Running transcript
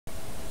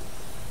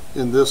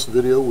In this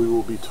video we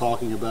will be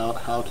talking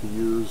about how to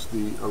use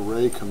the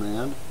array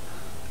command,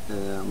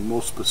 and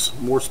more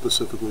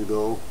specifically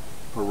though,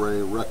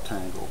 array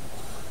rectangle.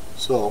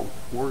 So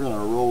we're going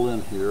to roll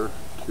in here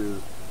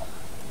to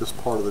this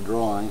part of the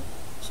drawing. It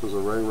says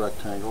array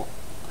rectangle,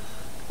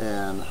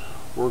 and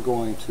we're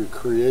going to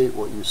create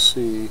what you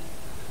see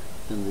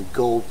in the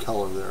gold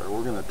color there.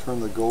 We're going to turn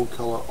the gold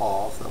color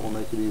off. That will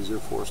make it easier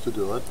for us to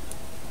do it.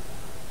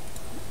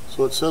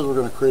 So it says we're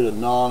going to create a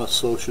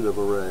non-associative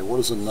array. What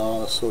is a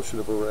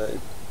non-associative array?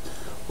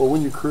 Well,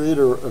 when you create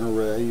an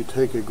array, you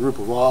take a group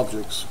of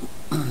objects,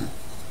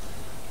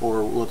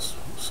 or let's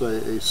say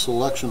a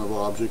selection of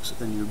objects,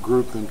 and you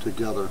group them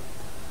together.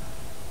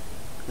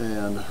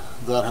 And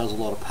that has a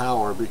lot of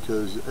power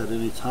because at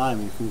any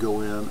time you can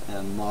go in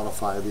and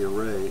modify the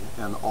array,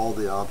 and all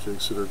the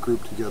objects that are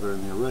grouped together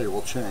in the array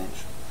will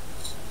change.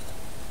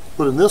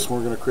 But in this one,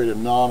 we're going to create a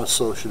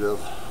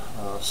non-associative,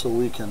 so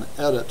we can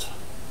edit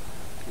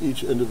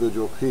each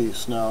individual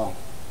piece. Now,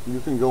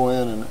 you can go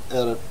in and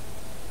edit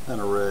an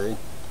array,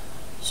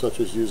 such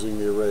as using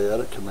the array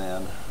edit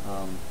command,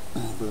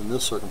 but in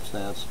this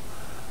circumstance,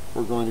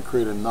 we're going to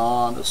create a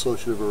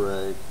non-associative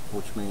array,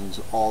 which means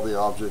all the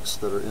objects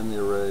that are in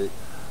the array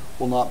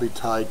will not be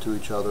tied to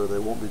each other. They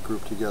won't be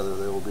grouped together.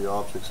 They will be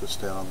objects that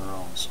stand on their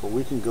own. So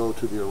we can go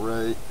to the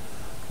array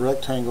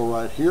rectangle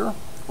right here,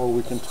 or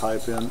we can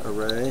type in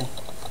array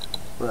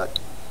rect.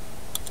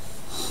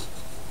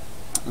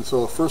 And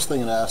so the first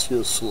thing it asks you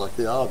is select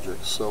the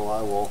object. So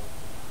I will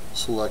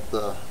select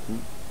the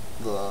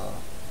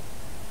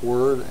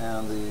word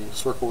and the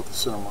circle with the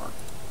center mark.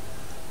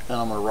 And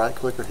I'm going to right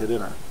click or hit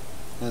enter.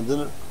 And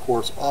then it of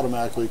course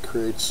automatically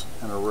creates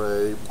an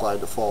array by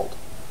default.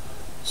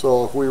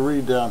 So if we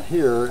read down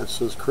here, it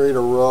says create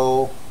a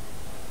 9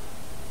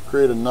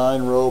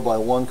 row by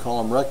 1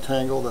 column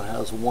rectangle that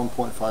has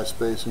 1.5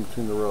 spacing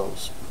between the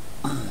rows.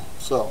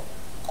 So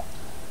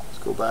let's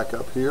go back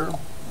up here,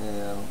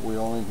 and we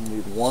only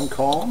need 1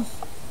 column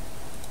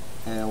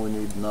and we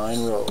need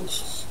 9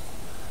 rows.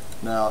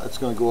 Now it's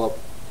going to go up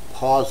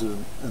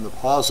in the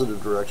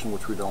positive direction,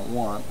 which we don't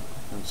want,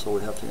 and so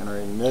we have to enter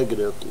a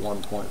negative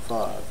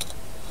 1.5.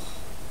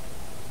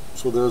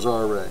 So there's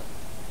our array.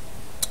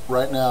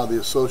 Right now the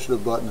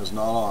associative button is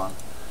not on.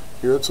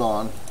 Here it's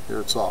on, here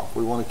it's off.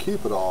 We want to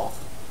keep it off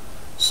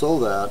so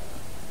that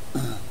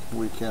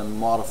we can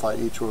modify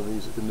each one of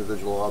these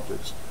individual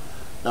objects.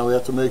 Now we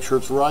have to make sure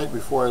it's right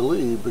before I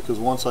leave, because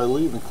once I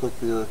leave and click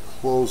the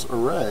close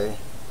array,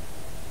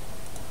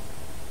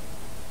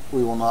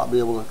 we will not be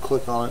able to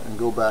click on it and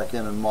go back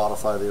in and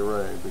modify the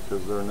array,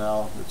 because they're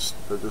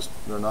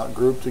not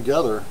grouped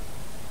together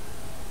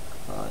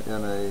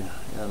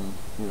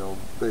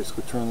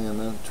basically turning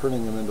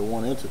them into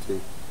one entity.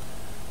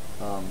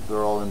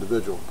 They're all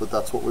individual, but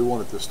that's what we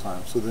want at this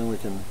time. So then we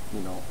can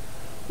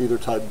either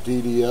type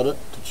DD edit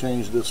to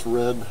change this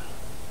red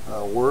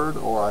word,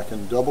 or I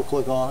can double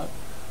click on it,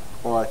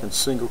 or I can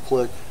single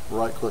click,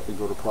 right click, and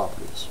go to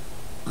properties.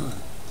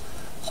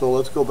 So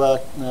let's go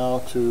back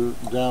now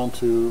down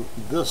to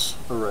this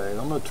array.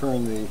 I'm going to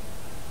turn the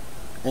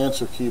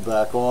answer key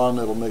back on.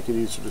 It'll make it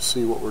easier to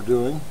see what we're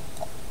doing.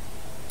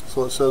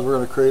 So it says we're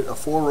going to create a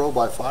 4 row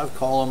by 5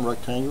 column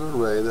rectangular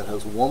array that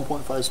has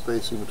 1.5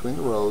 spacing between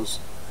the rows,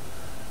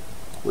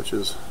 which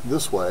is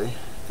this way,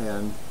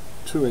 and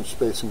 2-inch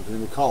spacing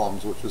between the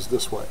columns, which is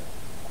this way.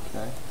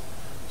 Okay.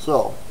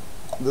 So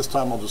this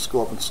time I'll just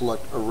go up and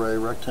select array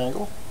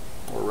rectangle,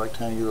 or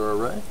rectangular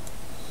array,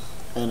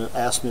 and it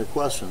asks me a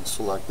question.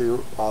 Select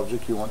the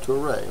object you want to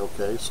array.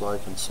 Okay, so I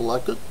can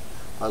select it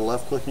by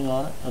left clicking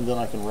on it, and then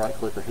I can right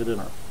click or hit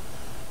enter.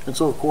 And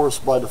so of course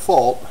by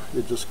default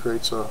it just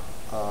creates an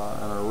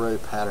array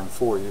pattern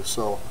for you.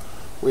 So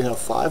we have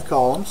 5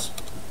 columns,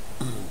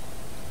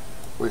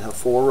 we have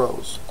 4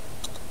 rows.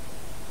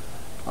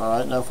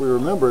 Alright, now if we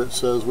remember, it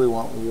says we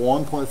want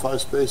 1.5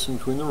 spacing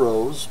between the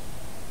rows,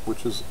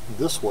 which is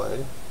this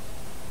way,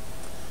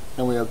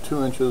 and we have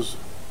 2 inches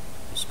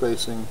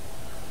spacing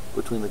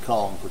between the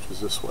columns, which is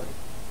this way.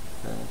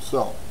 Okay,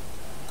 so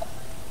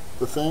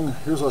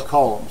here's our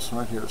columns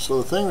right here. So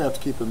the thing we have to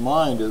keep in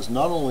mind is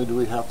not only do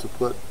we have to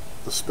put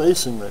the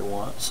spacing they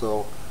want,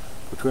 so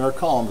between our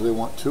columns they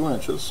want 2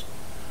 inches,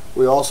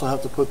 we also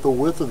have to put the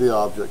width of the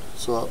object,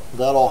 so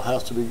that all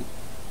has to be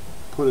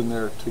put in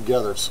there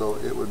together, so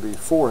it would be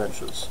 4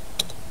 inches.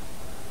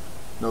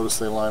 Notice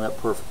they line up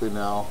perfectly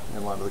now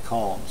in line with the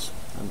columns.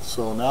 And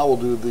so now we'll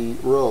do the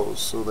rows.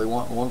 So they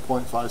want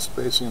 1.5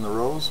 spacing in the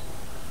rows,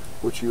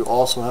 which you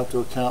also have to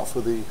account for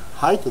the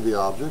height of the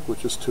object,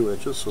 which is 2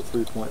 inches, so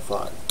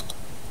 3.5.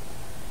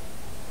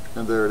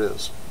 And there it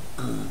is.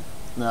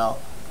 Now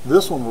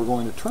this one we're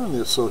going to turn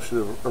the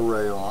associative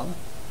array on,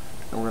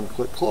 and we're going to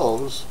click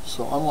close.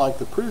 So unlike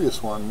the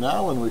previous one,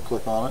 now when we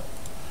click on it,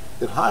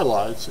 it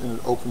highlights and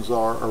it opens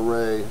our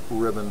array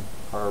ribbon,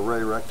 our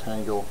array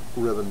rectangle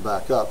ribbon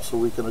back up, so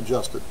we can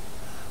adjust it.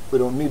 We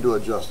don't need to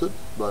adjust it,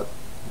 but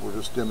we're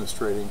just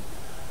demonstrating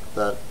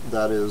that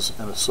that is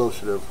an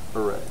associative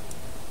array.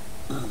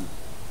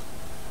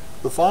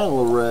 The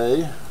final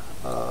array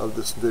of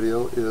this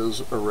video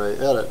is array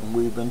edit, and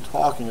we've been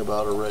talking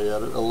about array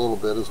edit a little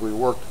bit as we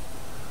worked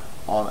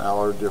on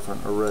our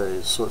different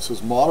arrays. So it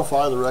says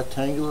modify the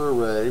rectangular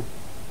array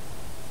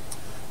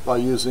by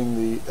using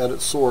the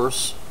edit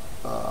source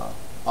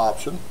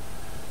option,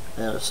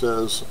 and it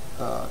says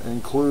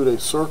include a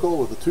circle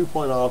with a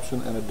 2-point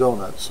option and a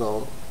donut.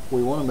 So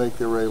we want to make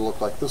the array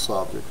look like this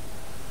object.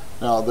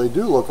 Now they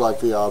do look like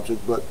the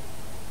object, but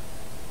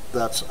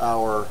that's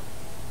our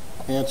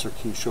answer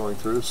key showing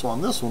through. So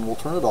on this one we'll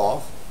turn it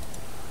off.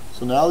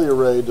 So now the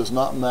array does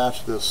not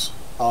match this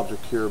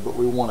object here, but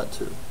we want it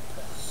to.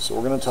 So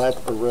we're going to type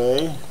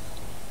array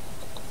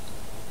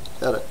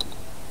edit,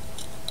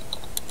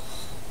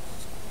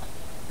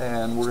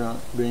 and we're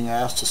being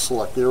asked to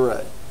select the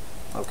array.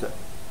 Okay.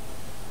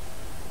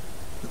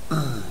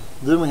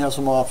 Then we have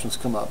some options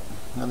come up,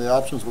 and the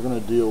options we're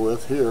going to deal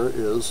with here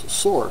is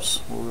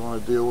source. Well, we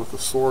want to deal with the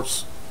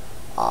source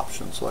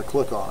option, so I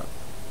click on it,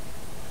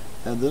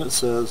 and then it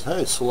says,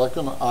 hey, select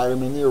an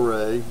item in the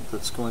array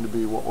that's going to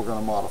be what we're going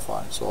to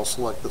modify. So I'll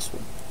select this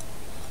one,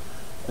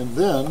 and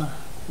then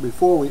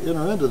before we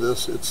enter into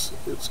this, it's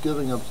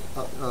giving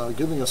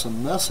us a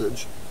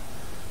message,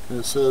 and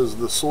it says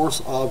the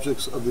source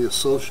objects of the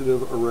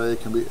associative array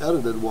can be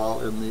edited while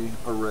in the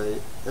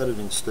array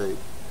editing state.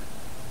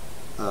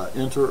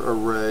 Enter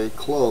array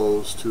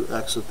close to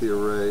exit the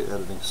array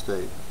editing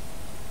state.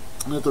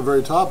 And at the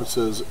very top it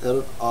says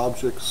edit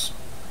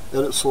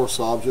source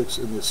objects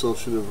in the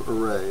associative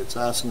array. It's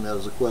asking that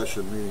as a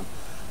question, meaning,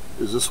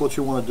 is this what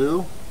you want to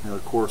do? And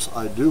of course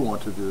I do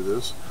want to do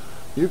this.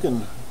 You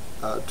can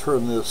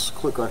turn this,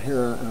 click right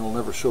here, and it'll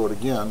never show it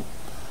again.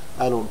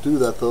 I don't do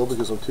that though,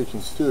 because I'm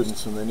teaching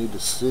students and they need to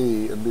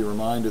see and be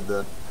reminded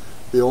that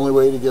the only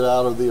way to get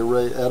out of the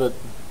array edit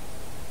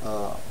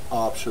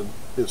option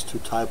is to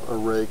type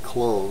array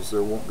close.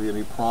 There won't be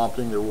any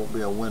prompting, there won't be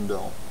a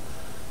window.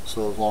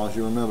 So as long as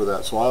you remember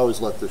that. So I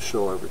always let this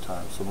show every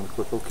time. So I'm going to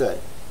click OK.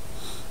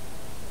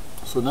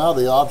 So now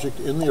the object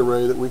in the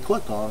array that we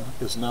clicked on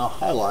is now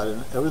highlighted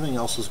and everything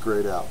else is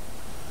grayed out.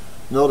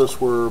 Notice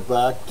we're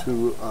back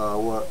to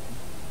what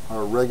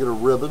our regular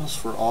ribbons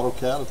for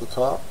AutoCAD at the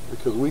top,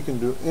 because we can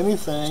do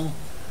anything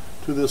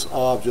to this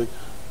object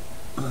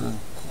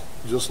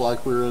just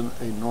like we're in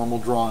a normal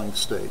drawing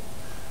state.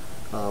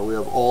 We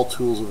have all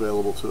tools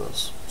available to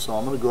us. So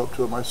I'm going to go up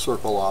to my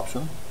circle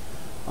option.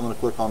 I'm going to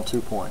click on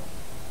 2-point.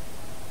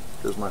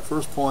 There's my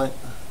first point,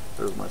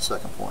 there's my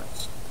second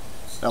point.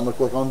 Now I'm going to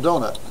click on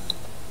donut.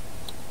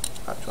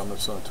 Actually, I'm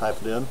just going to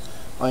type it in.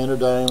 My inner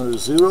diameter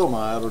is 0,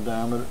 my outer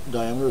diameter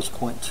is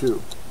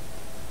 0.2.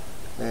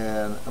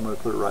 And I'm going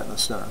to put it right in the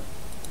center.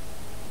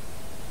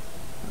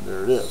 And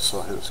there it is, so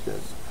I'll hit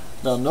escape.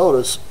 Now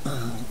notice,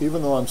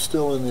 even though I'm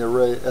still in the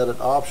array edit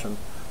option,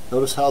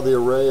 notice how the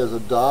array is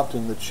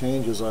adopting the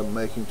changes I'm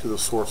making to the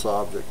source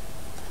object.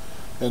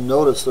 And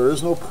notice there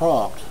is no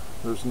prompt.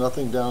 There's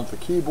nothing down at the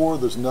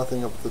keyboard, there's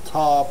nothing up at the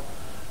top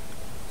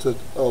to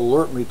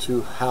alert me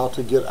to how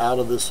to get out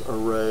of this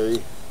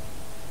array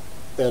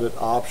edit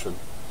option.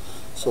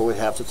 So we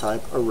have to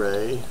type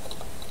array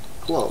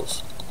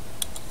close.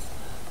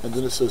 And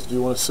then it says, do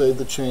you want to save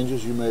the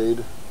changes you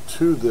made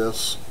to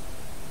this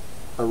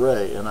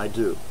array? And I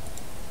do.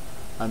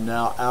 I'm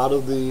now out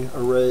of the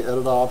array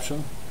edit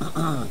option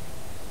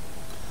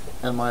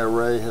and my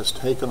array has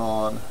taken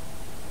on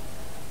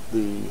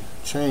the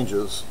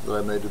changes that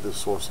I made to this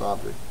source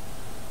object.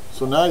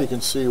 So now you can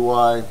see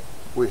why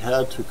we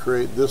had to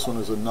create this one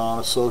as a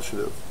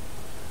non-associative,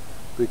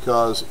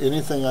 because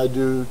anything I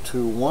do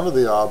to one of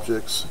the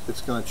objects, it's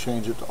going to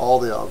change it to all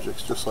the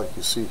objects, just like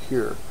you see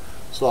here.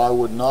 So I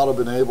would not have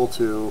been able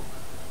to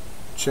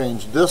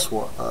change this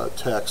one,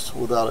 text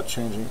without it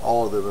changing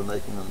all of them and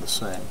making them the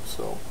same.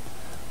 So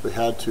we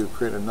had to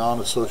create a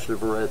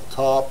non-associative array at the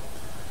top,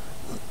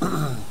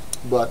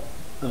 but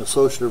an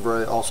associative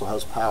array also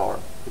has power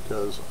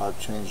because I've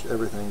changed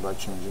everything by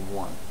changing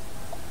one.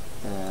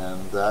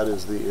 And that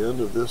is the end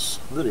of this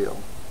video.